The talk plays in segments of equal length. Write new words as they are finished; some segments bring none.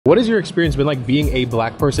What has your experience been like being a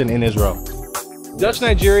black person in Israel? Dutch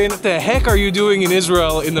Nigerian, what the heck are you doing in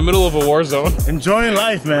Israel in the middle of a war zone? Enjoying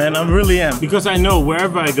life, man. I really am. Because I know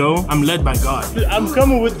wherever I go, I'm led by God. I'm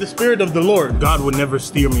coming with the spirit of the Lord. God would never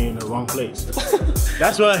steer me in the wrong place.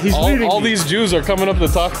 That's why he's leading me. All these Jews are coming up to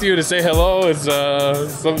talk to you, to say hello. It's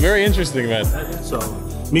very interesting, man. So,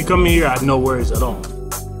 me coming here, I have no worries at all.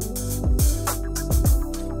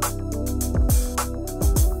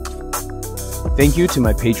 Thank you to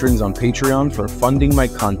my patrons on Patreon for funding my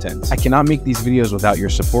content. I cannot make these videos without your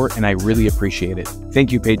support, and I really appreciate it.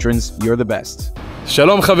 Thank you, patrons. You're the best.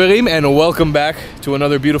 Shalom chaverim, and welcome back to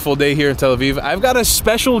another beautiful day here in Tel Aviv. I've got a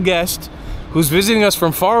special guest who's visiting us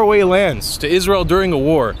from faraway lands to Israel during a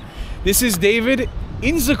war. This is David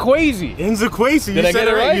Inzakwesi. Inzakwesi, Did I get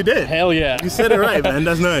it right? You did. Hell yeah. You said it right, man.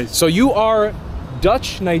 That's nice. So you are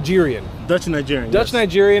Dutch Nigerian. Dutch Nigerian. Dutch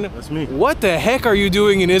Nigerian. That's me. What the heck are you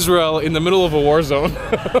doing in Israel in the middle of a war zone?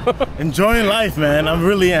 Enjoying life, man. I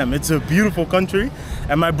really am. It's a beautiful country.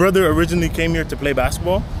 And my brother originally came here to play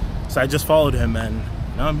basketball. So I just followed him and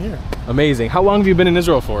now I'm here. Amazing. How long have you been in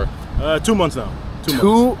Israel for? 2 months now.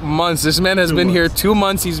 2 months. This man has been here 2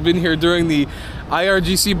 months. He's been here during the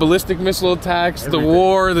IRGC ballistic missile attacks, the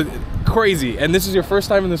war, crazy. And this is your first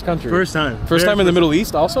time in this country? First time. First time in the Middle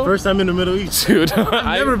East also? First time in the Middle East. Dude,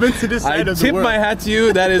 I've never been to this side of the world. I tip my hat to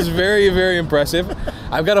you. That is very, very impressive.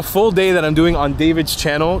 I've got a full day that I'm doing on David's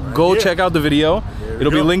channel. Go check out the video.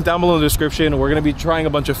 It'll be linked down below in the description. We're going to be trying a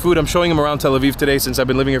bunch of food. I'm showing him around Tel Aviv today since I've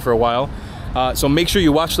been living here for a while. So make sure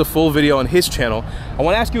you watch the full video on his channel. I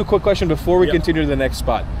want to ask you a quick question before we continue to the next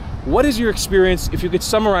spot. What is your experience, if you could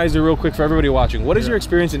summarize it real quick for everybody watching, what has your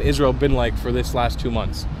experience in Israel been like for this last 2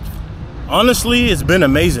 months? Honestly, it's been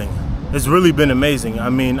amazing. It's really been amazing.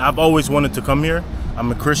 I mean, I've always wanted to come here.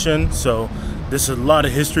 I'm a Christian, so there's a lot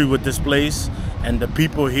of history with this place, and the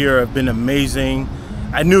people here have been amazing.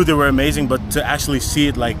 I knew they were amazing, but to actually see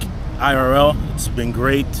it like IRL, it's been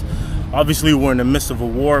great. Obviously, we're in the midst of a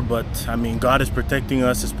war, but I mean, God is protecting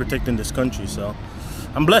us, is protecting this country, so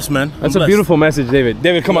I'm blessed, man. That's a beautiful message, David.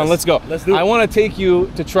 David, come on, let's go. Let's do it. I want to take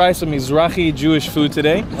you to try some Mizrahi Jewish food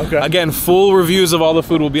today. Okay. Again, full reviews of all the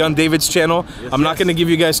food will be on David's channel. I'm not going to give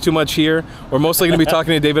you guys too much here. We're mostly going to be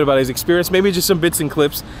talking to David about his experience, maybe just some bits and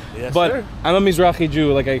clips. Yes, but sir. I'm a Mizrahi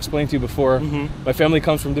Jew, like I explained to you before. My family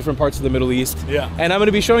comes from different parts of the Middle East. And I'm going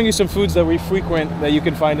to be showing you some foods that we frequent that you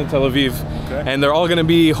can find in Tel Aviv. And they're all going to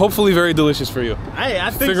be hopefully very delicious for you. I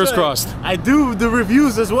think Fingers crossed. I do the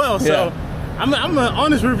reviews as well, so I'm an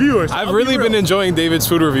honest reviewer. So I've really been enjoying David's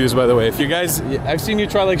food reviews, by the way. If you guys, I've seen you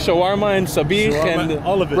try like shawarma and sabich and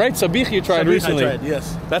all of it. Right, sabich you tried recently. I tried,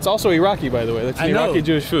 yes. That's also Iraqi, by the way. That's Iraqi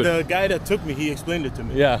Jewish food. The guy that took me, he explained it to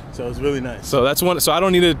me. Yeah. So it was really nice. So that's one. So I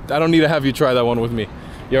don't need to have you try that one with me.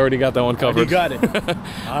 You already got that one covered. You got it.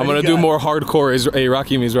 I'm gonna do more hardcore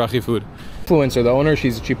Iraqi Mizrahi food. Influencer, the owner,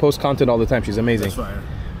 she posts content all the time. She's amazing. That's fire.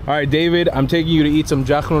 All right, David, I'm taking you to eat some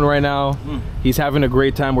jachnun right now. He's having a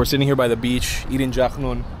great time. We're sitting here by the beach eating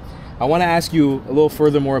jachnun. I want to ask you a little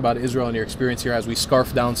further more about Israel and your experience here as we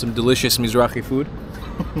scarf down some delicious Mizrahi food.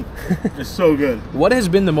 It's so good. What has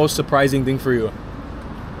been the most surprising thing for you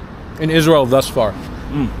in Israel thus far?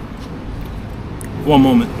 One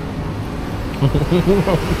moment.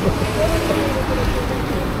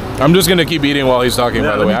 I'm just going to keep eating while he's talking,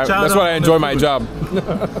 by the way. That's why I enjoy my job.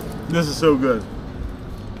 This is so good.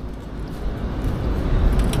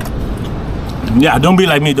 Yeah, don't be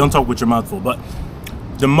like me. Don't talk with your mouth full. But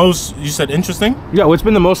the most, you said interesting? Yeah, what's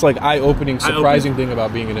been the most like eye-opening, surprising thing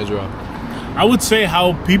about being in Israel? I would say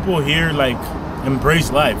how people here like embrace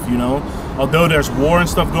life, you know? Although there's war and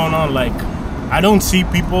stuff going on, like I don't see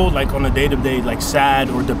people like on a day-to-day like sad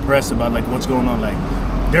or depressed about like what's going on.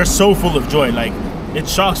 Like they're so full of joy. Like it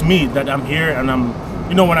shocks me that I'm here and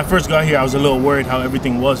you know, when I first got here, I was a little worried how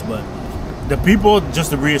everything was, but the people, just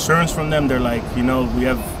the reassurance from them, they're like, you know, we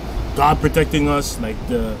have God protecting us, like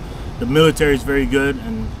the military is very good,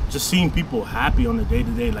 and just seeing people happy on the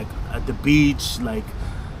day-to-day, like at the beach, like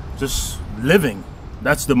just living,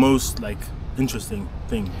 that's the most like interesting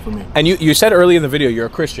thing for me. And you said early in the video you're a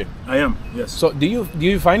Christian. I am, yes. So do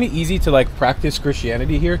you find it easy to like practice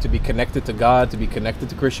Christianity here, to be connected to God, to be connected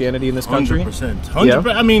to Christianity in this country? 100%.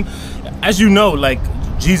 100%. I mean, as you know, like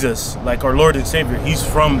Jesus, like our Lord and Savior, he's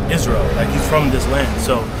from Israel, like he's from this land.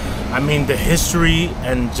 So I mean, the history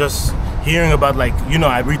and just hearing about, like, you know,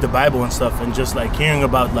 I read the Bible and stuff, and just like hearing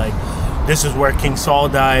about like this is where King Saul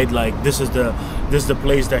died, like this is the this is the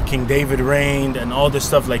place that King David reigned and all this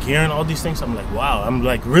stuff. Like hearing all these things, I'm like, wow, I'm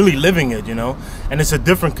like really living it, you know. And it's a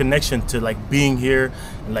different connection to like being here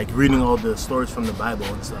and like reading all the stories from the Bible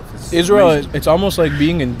and stuff. It's Israel, amazing. it's almost like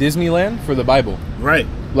being in Disneyland for the Bible. Right.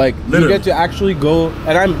 Like Literally. you get to actually go,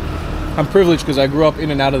 and I'm privileged because I grew up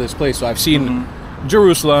in and out of this place, so I've seen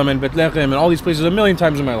Jerusalem and Bethlehem and all these places a million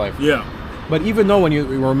times in my life. Yeah. But even though when you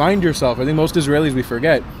remind yourself, I think most Israelis we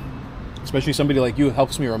forget, especially somebody like you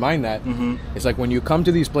helps me remind that. It's like when you come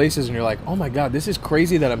to these places and you're like, oh my God, this is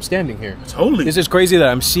crazy that I'm standing here. Totally. This is crazy that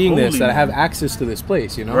I'm seeing this, that I have man. access to this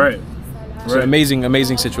place, you know? Right. It's an amazing,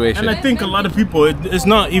 amazing situation. And I think a lot of people, it's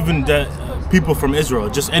not even that people from Israel,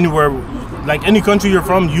 just anywhere, like any country you're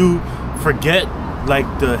from, you forget like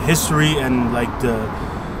the history and like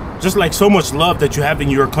just like so much love that you have in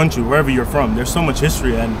your country, wherever you're from. There's so much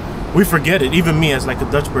history and we forget it. Even me as like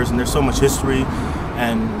a Dutch person, there's so much history.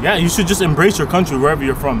 And yeah, you should just embrace your country wherever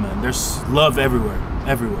you're from, man. There's love everywhere,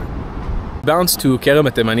 everywhere. Bounce to Kerem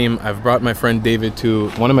Atemanim. I've brought my friend David to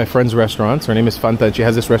one of my friend's restaurants. Her name is Fanta. She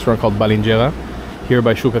has this restaurant called Balinjera here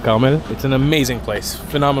by Shuka Carmel. It's an amazing place,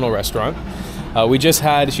 phenomenal restaurant.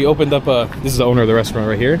 She opened up this is the owner of the restaurant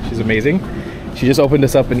right here. She's amazing. She just opened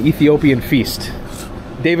us up an Ethiopian feast.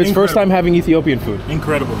 David's first time having Ethiopian food.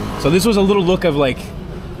 Incredible. So this was a little look of like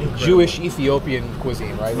Jewish Ethiopian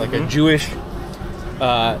cuisine, right? Like a Jewish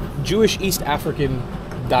East African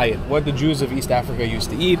diet, what the Jews of East Africa used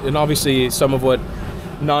to eat, and obviously some of what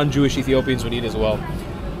non-Jewish Ethiopians would eat as well.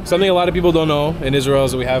 Something a lot of people don't know in Israel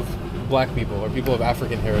is that we have black people or people of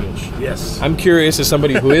African heritage. Yes. I'm curious, as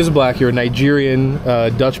somebody who is black, you're a Nigerian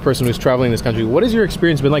Dutch person who's traveling this country, what has your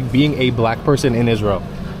experience been like being a black person in Israel?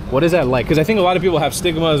 What is that like? Because I think a lot of people have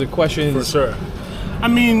stigmas and questions. For sure. I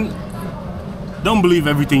mean, don't believe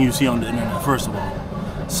everything you see on the internet, first of all.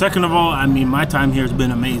 Second of all, I mean, my time here has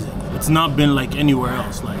been amazing. It's not been like anywhere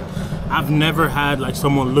else. Like, I've never had like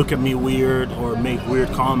someone look at me weird or make weird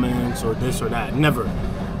comments or this or that. Never.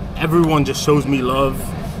 Everyone just shows me love.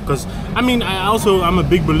 Because, I mean, I'm a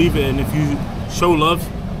big believer in if you show love,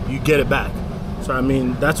 you get it back. So, I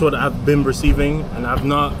mean, that's what I've been receiving, and I've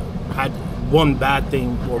not had one bad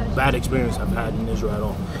thing or bad experience I've had in Israel at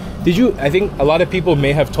all. I think a lot of people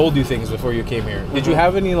may have told you things before you came here. Did you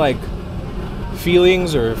have any like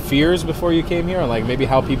feelings or fears before you came here, or like maybe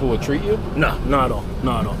how people would treat you? No, not at all.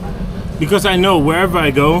 Not at all. Because I know wherever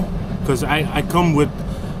I go, because I come with,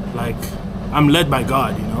 like, I'm led by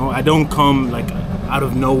God, you know? I don't come, like, out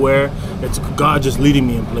of nowhere. It's God just leading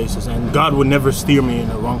me in places, and God would never steer me in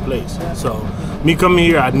the wrong place. So, me coming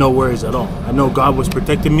here, I had no worries at all. I know God was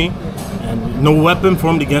protecting me, and no weapon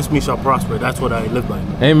formed against me shall prosper. That's what I live by.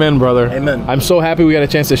 Amen, brother. Amen. I'm so happy we got a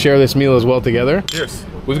chance to share this meal as well together. Cheers.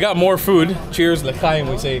 We've got more food. Cheers, l'chaim,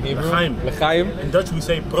 we say in Hebrew. L'chaim. L'chaim. In Dutch, we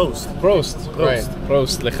say prost. Prost. Right.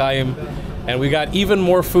 Prost, l'chaim. And we got even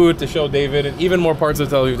more food to show David, and even more parts of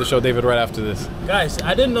Tel Aviv to show David right after this. Guys,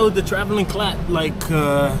 I didn't know the traveling clap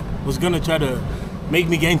was gonna try to make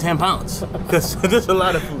me gain 10 pounds. Because there's a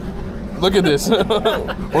lot of food. Look at this.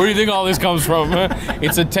 Where do you think all this comes from?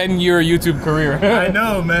 It's a 10-year YouTube career. I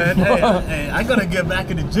know, man. Hey, I gotta get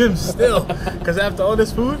back in the gym still. Because after all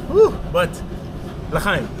this food, whew, but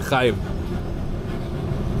l'chaim. L'chaim.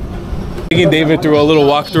 Taking David through a little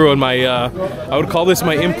walkthrough in my, I would call this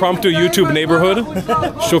my impromptu YouTube neighborhood,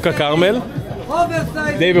 Shuka Carmel.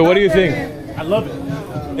 David, what do you think? I love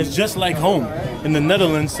it. It's just like home. In the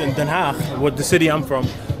Netherlands, in Den Haag, what the city I'm from,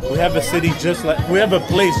 we have a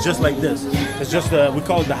place just like this. It's just we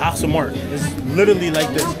call it the Haagse Markt. It's literally like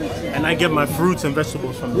this, and I get my fruits and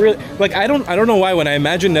vegetables from there. Really, like I don't know why when I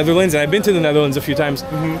imagine Netherlands, and I've been to the Netherlands a few times,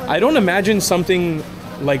 I don't imagine something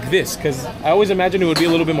like this, because I always imagine it would be a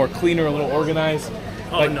little bit more cleaner, a little organized.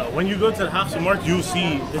 Oh, like, no, when you go to the Haagse Markt, you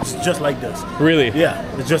see it's just like this. Really? Yeah,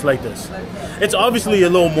 it's just like this. It's obviously a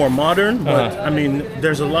little more modern, but I mean,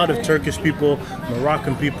 there's a lot of Turkish people,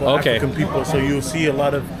 Moroccan people, African people, so you'll see a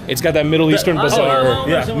lot of... It's got that Middle Eastern bazaar.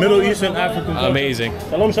 Yeah, Middle Eastern, African culture. Amazing.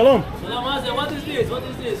 Shalom, shalom. What is this? What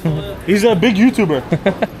is this? He's a big YouTuber.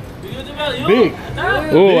 Big.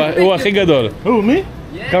 Oh, הכי גדול. Who, me?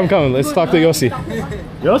 Come, let's talk to Yossi.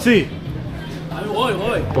 Yossi.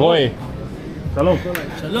 Roy. Shalom.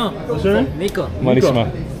 Shalom. What's your name? Nico. מה נשמע?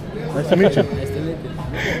 Nice to meet you.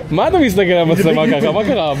 מה אתה מסתכל על המצלמה ככה? מה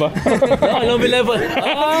קרה אבא? לא, אני לא מבין איפה...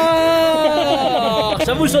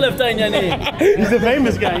 עכשיו הוא שולף את העניינים. He's a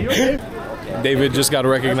famous guy. You're famous. David just got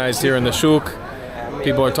recognized here in the shuk.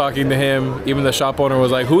 People are talking to him. Even the shop owner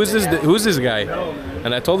was like, Who's this guy?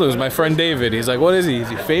 And I told him it was my friend David. He's like, what is he? Is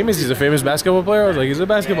he famous? He's a famous basketball player? I was like, he's a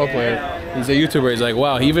basketball player. He's a YouTuber. He's like,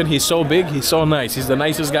 wow, he's so big, he's so nice. He's the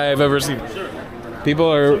nicest guy I've ever seen.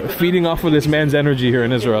 People are feeding off of this man's energy here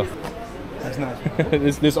in Israel. That's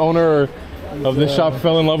not. This owner of this shop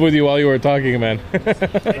fell in love with you while you were talking, man.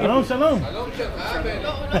 Shalom, shalom.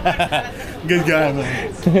 Good guy,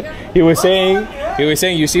 man. He was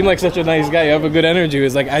saying, you seem like such a nice guy. You have a good energy. He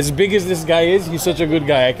was like, as big as this guy is, he's such a good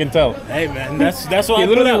guy. I can tell. Hey, man, that's what He I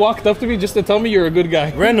literally put out. walked up to me just to tell me you're a good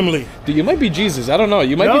guy. Randomly. Dude, you might be Jesus. I don't know.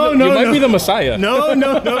 You might No, be the Messiah. No.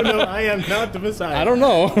 I am not the Messiah. I don't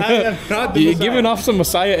know. I am not the You're Messiah. giving off some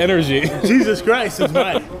Messiah energy. Jesus Christ is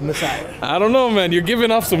my Messiah. I don't know, man. You're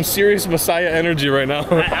giving off some serious Messiah energy right now.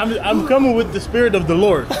 I'm coming with the Spirit of the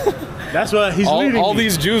Lord. That's why he's leading all me.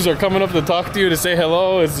 these Jews are coming up to talk to you, to say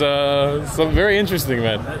hello. It's very interesting,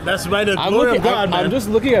 man. That's by the glory of God, man. I'm just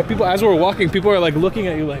looking at people as we're walking. People are like looking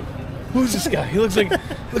at you like, who's this guy? He looks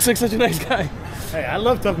like such a nice guy. Hey, I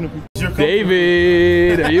love talking to people.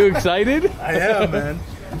 David, are you excited? I am, man.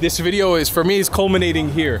 This video is culminating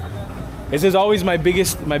here. This is always my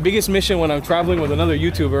biggest mission when I'm traveling with another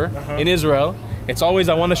YouTuber in Israel. It's always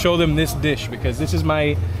I want to show them this dish because this is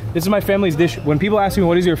my family's dish. When people ask me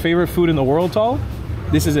what is your favorite food in the world, Tal,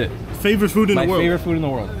 this is it. Favorite food in the world? My favorite food in the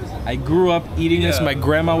world. I grew up eating this. My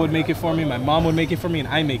grandma would make it for me. My mom would make it for me, and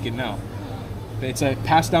I make it now. It's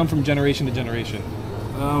passed down from generation to generation.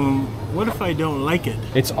 What if I don't like it?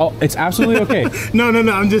 It's absolutely okay. No,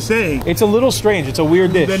 I'm just saying. It's a little strange. It's a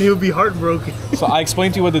weird dish. Then he'll be heartbroken. So I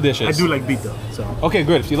explained to you what the dish is. I do like beet though. So. Okay,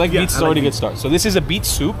 good. If you like beets, it's already a good start. So this is a beet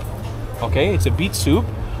soup. Okay, it's a beet soup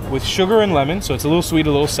with sugar and lemon, so it's a little sweet,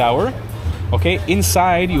 a little sour. Okay,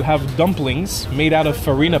 inside you have dumplings made out of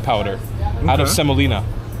farina powder, out of semolina.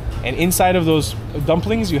 And inside of those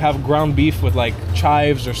dumplings, you have ground beef with like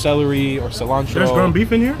chives or celery or cilantro. There's ground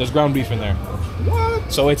beef in here? There's ground beef in there.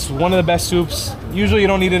 What? So it's one of the best soups. Usually you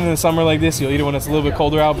don't eat it in the summer like this. You'll eat it when it's a little bit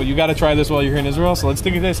colder out, but you got to try this while you're here in Israel. So let's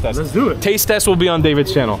take a taste test. Let's do it. Taste test will be on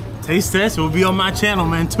David's channel. Taste test will be on my channel,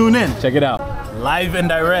 man. Tune in. Check it out. Live and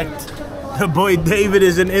direct. The boy David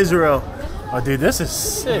is in Israel. Oh, dude, this is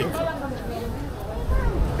sick.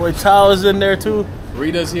 Boy Tao is in there too.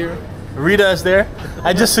 Rita's here. Rita is there.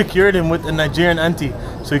 I just secured him with a Nigerian auntie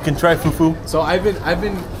so he can try fufu. So I've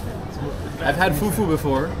had fufu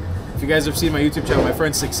before. If you guys have seen my YouTube channel, my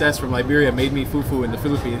friend Success from Liberia made me fufu in the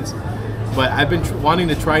Philippines. But I've been wanting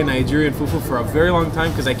to try Nigerian fufu for a very long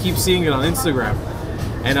time because I keep seeing it on Instagram.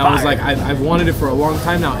 And I was like, I've wanted it for a long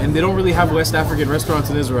time now. And they don't really have West African restaurants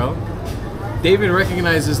in Israel. David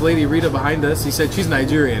recognized this lady, Rita, behind us. He said she's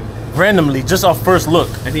Nigerian. Randomly, just off first look.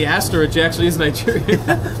 And he asked her if she actually is Nigerian.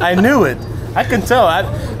 I knew it. I can tell.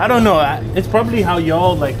 I don't know. It's probably how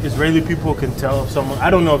y'all, like Israeli people, can tell if someone.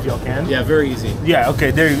 I don't know if y'all can. Yeah, very easy. Yeah,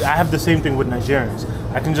 okay. There. I have the same thing with Nigerians.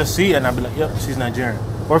 I can just see and I'll be like, yep, she's Nigerian.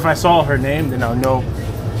 Or if I saw her name, then I'll know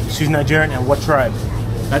she's Nigerian and what tribe.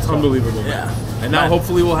 That's unbelievable. Yeah. And now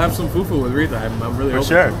hopefully we'll have some fufu with Rita. I'm really hoping.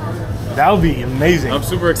 For sure. That would be amazing. I'm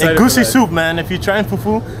super excited. Egusi soup, man. If you're trying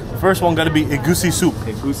fufu, the first one got to be egusi soup.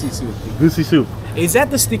 Egusi soup. Egusi soup. Is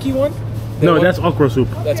that the sticky one? No, that's okra soup.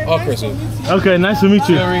 That's okra soup. Okay, nice to meet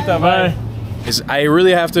you. Rita, bye. I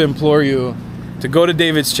really have to implore you to go to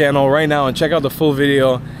David's channel right now and check out the full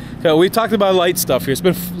video. We talked about light stuff here. It's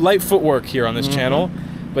been light footwork here on this channel,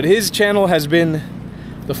 but his channel has been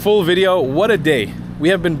the full video. What a day. We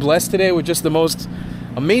have been blessed today with just the most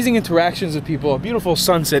amazing interactions with people, a beautiful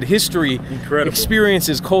sunset, history,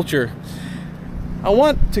 experiences, culture. I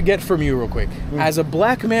want to get from you real quick, as a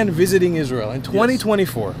black man visiting Israel in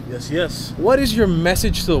 2024, Yes. what is your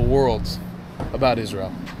message to the world about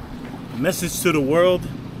Israel? Message to the world.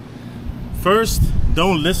 First,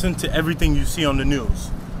 don't listen to everything you see on the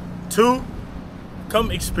news. 2,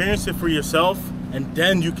 come experience it for yourself and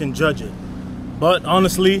then you can judge it. But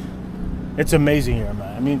honestly, it's amazing here,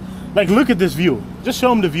 man. I mean, like, look at this view. Just show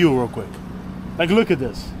them the view real quick. Like, look at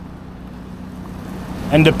this.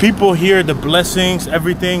 And the people here, the blessings,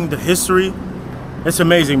 everything, the history. It's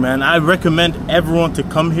amazing, man. I recommend everyone to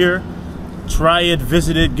come here. Try it,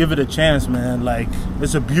 visit it, give it a chance, man. Like,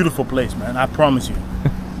 it's a beautiful place, man. I promise you.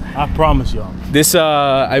 I promise y'all. This,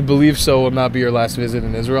 I believe so, will not be your last visit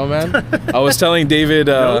in Israel, man. I was telling David...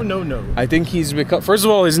 No. I think he's become... First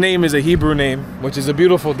of all, his name is a Hebrew name, which is a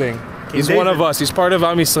beautiful thing. He's one of us. He's part of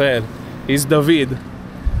Am Yisrael. He's David.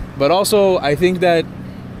 But also, I think that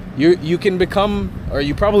you can become, or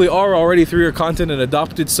you probably are already through your content, an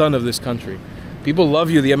adopted son of this country. People love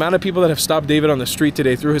you. The amount of people that have stopped David on the street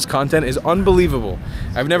today through his content is unbelievable.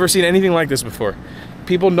 I've never seen anything like this before.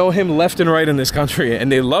 People know him left and right in this country,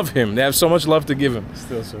 and they love him. They have so much love to give him.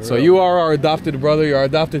 Still so So you are our adopted brother. You're our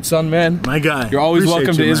adopted son, man. My guy. You're always Appreciate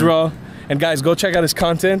welcome to man. Israel. And guys, go check out his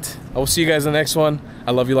content. I will see you guys in the next one.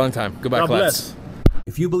 I love you long time. Goodbye, God class. bless.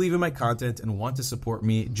 If you believe in my content and want to support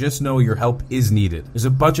me, just know your help is needed. There's a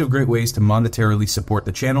bunch of great ways to monetarily support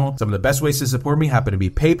the channel. Some of the best ways to support me happen to be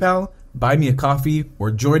PayPal, buy me a coffee,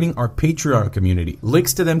 or joining our Patreon community.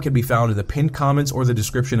 Links to them can be found in the pinned comments or the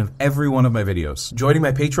description of every one of my videos. Joining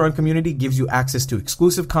my Patreon community gives you access to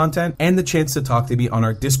exclusive content and the chance to talk to me on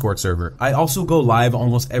our Discord server. I also go live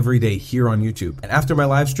almost every day here on YouTube. And after my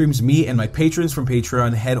live streams, me and my patrons from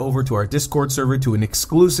Patreon head over to our Discord server to an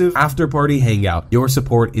exclusive after party hangout. Your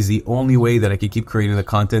support is the only way that I can keep creating the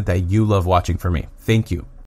content that you love watching for me. Thank you.